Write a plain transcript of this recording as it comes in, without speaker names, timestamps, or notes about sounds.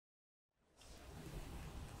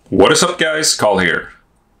What is up guys, Carl here.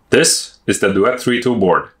 This is the Duet 3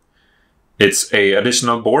 Toolboard. It's an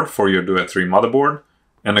additional board for your Duet 3 motherboard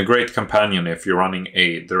and a great companion if you're running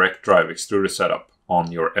a direct drive extruder setup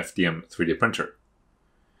on your FDM 3D printer.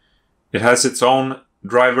 It has its own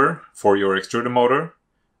driver for your extruder motor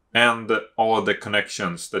and all of the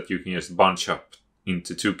connections that you can just bunch up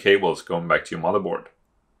into two cables going back to your motherboard.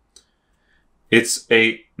 It's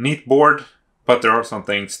a neat board, but there are some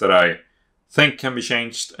things that I think can be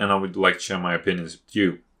changed, and I would like to share my opinions with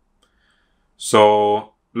you.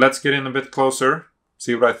 So let's get in a bit closer,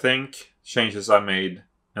 see what I think, changes I made,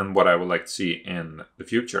 and what I would like to see in the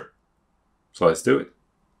future. So let's do it.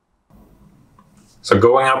 So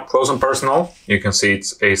going up close and personal, you can see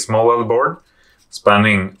it's a small little board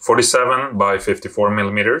spanning 47 by 54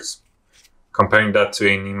 millimeters. Comparing that to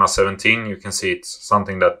a NEMA 17, you can see it's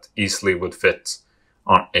something that easily would fit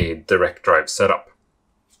on a direct drive setup.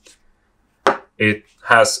 It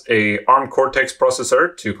has a ARM Cortex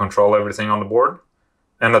processor to control everything on the board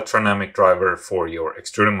and a dynamic driver for your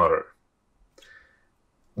extruder motor.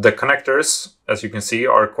 The connectors, as you can see,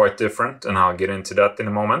 are quite different, and I'll get into that in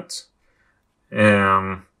a moment.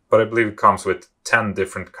 But I believe it comes with 10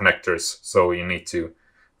 different connectors, so you need to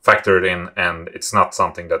factor it in, and it's not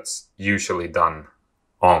something that's usually done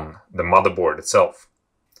on the motherboard itself.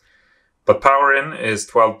 But power in is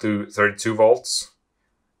 12 to 32 volts.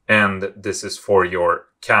 And this is for your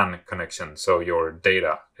CAN connection, so your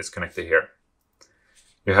data is connected here.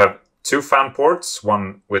 You have two fan ports,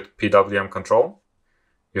 one with PWM control.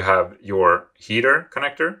 You have your heater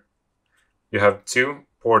connector. You have two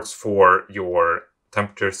ports for your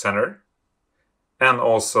temperature sensor, and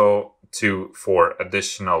also two for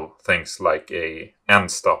additional things like a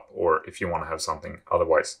end stop, or if you want to have something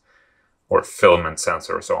otherwise, or filament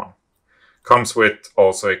sensor or so on. Comes with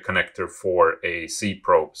also a connector for a C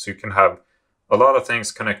probe, so you can have a lot of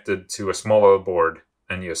things connected to a smaller board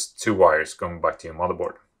and just two wires going back to your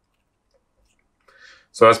motherboard.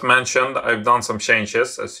 So as mentioned, I've done some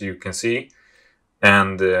changes, as you can see,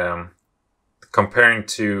 and comparing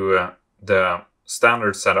to the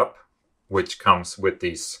standard setup, which comes with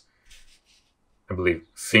these, I believe,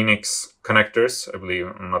 Phoenix connectors.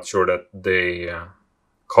 I'm not sure that they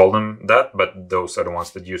call them that, but those are the ones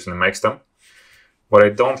that usually makes them. What I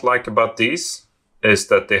don't like about these is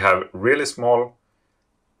that they have really small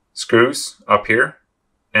screws up here,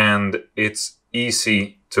 and it's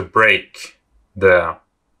easy to break the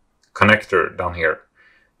connector down here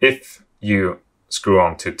if you screw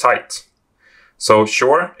on too tight. So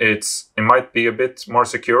sure, it might be a bit more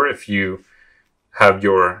secure if you have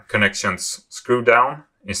your connections screwed down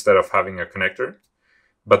instead of having a connector.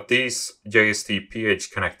 But these JST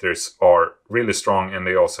PH connectors are really strong, and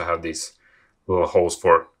they also have these little holes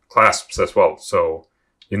for clasps as well. So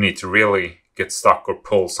you need to really get stuck or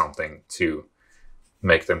pull something to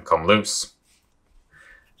make them come loose.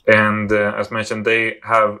 And as mentioned, they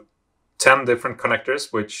have 10 different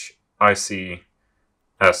connectors, which I see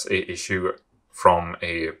as an issue from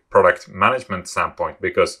a product management standpoint,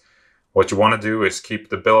 because what you want to do is keep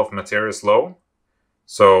the bill of materials low.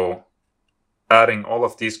 So adding all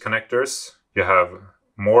of these connectors, you have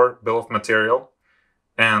more bill of material,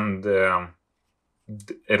 and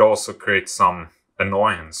it also creates some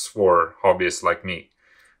annoyance for hobbyists like me,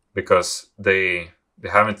 because they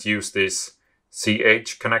haven't used these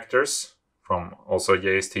CH connectors from also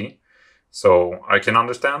JST. So I can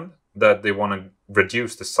understand that they want to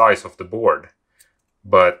reduce the size of the board,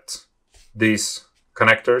 but these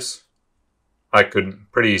connectors, I could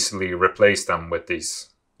pretty easily replace them with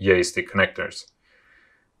these JST connectors.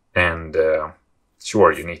 And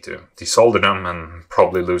sure, you need to desolder them and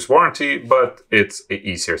probably lose warranty, but it's an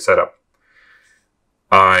easier setup.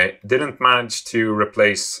 I didn't manage to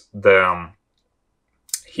replace the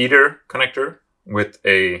heater connector with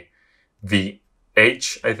a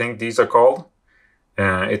VH, I think these are called.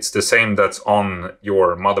 It's the same that's on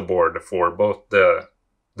your motherboard for both the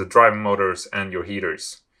drive motors and your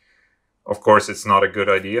heaters. Of course, it's not a good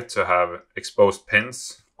idea to have exposed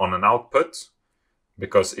pins on an output,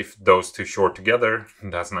 because if those two short together,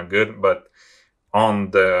 that's not good. But on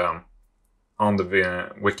the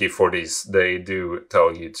wiki for these, they do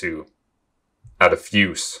tell you to add a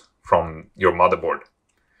fuse from your motherboard.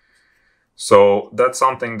 So that's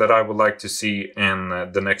something that I would like to see in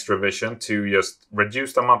the next revision, to just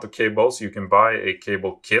reduce the amount of cables. You can buy a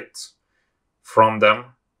cable kit from them,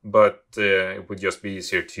 but it would just be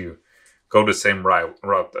easier to go the same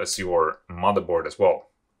route as your motherboard as well.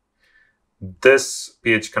 This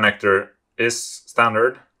PH connector is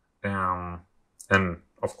standard, and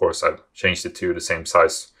of course I've changed it to the same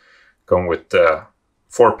size, going with the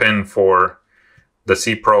 4-pin for the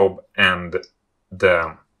C probe and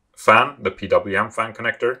the fan, the PWM fan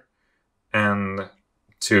connector, and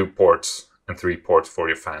 2 ports and 3 ports for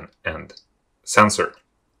your fan and sensor.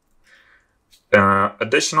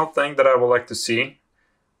 Additional thing that I would like to see,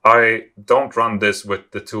 I don't run this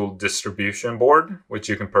with the tool distribution board, which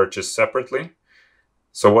you can purchase separately.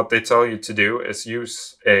 So what they tell you to do is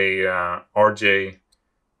use a RJ11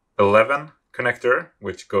 connector,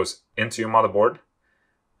 which goes into your motherboard,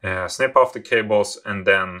 snip off the cables, and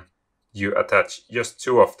then you attach just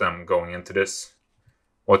 2 of them going into this.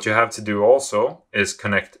 What you have to do also is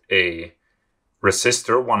connect a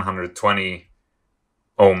resistor, 120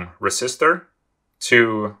 ohm resistor,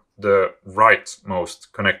 to the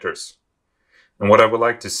rightmost connectors. And what I would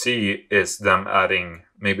like to see is them adding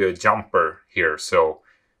maybe a jumper here. So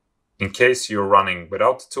in case you're running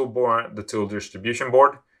without the tool board, the tool distribution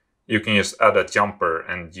board, you can just add a jumper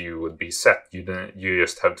and you would be set. You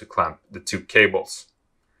just have to clamp the 2 cables.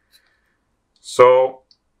 So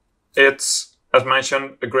it's, as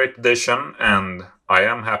mentioned, a great addition, and I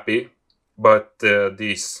am happy, but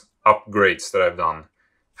these upgrades that I've done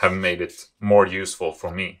have made it more useful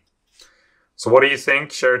for me. So what do you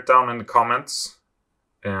think? Share it down in the comments.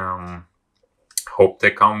 Hope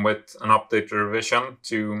they come with an updated revision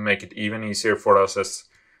to make it even easier for us as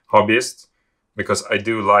hobbyists, because I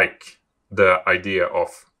do like the idea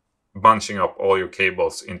of bunching up all your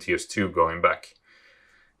cables into just 2 going back.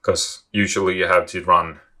 Because usually you have to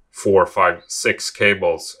run 4, 5, 6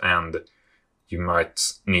 cables, and you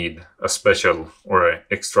might need a special or an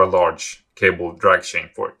extra large cable drag chain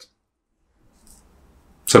for it.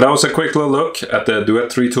 So that was a quick little look at the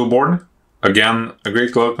Duet 3 toolboard. Again, a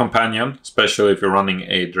great little companion, especially if you're running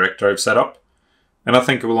a direct drive setup, and I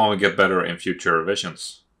think it will only get better in future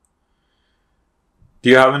revisions. Do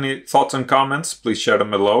you have any thoughts and comments? Please share them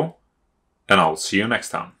below, and I'll see you next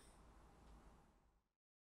time.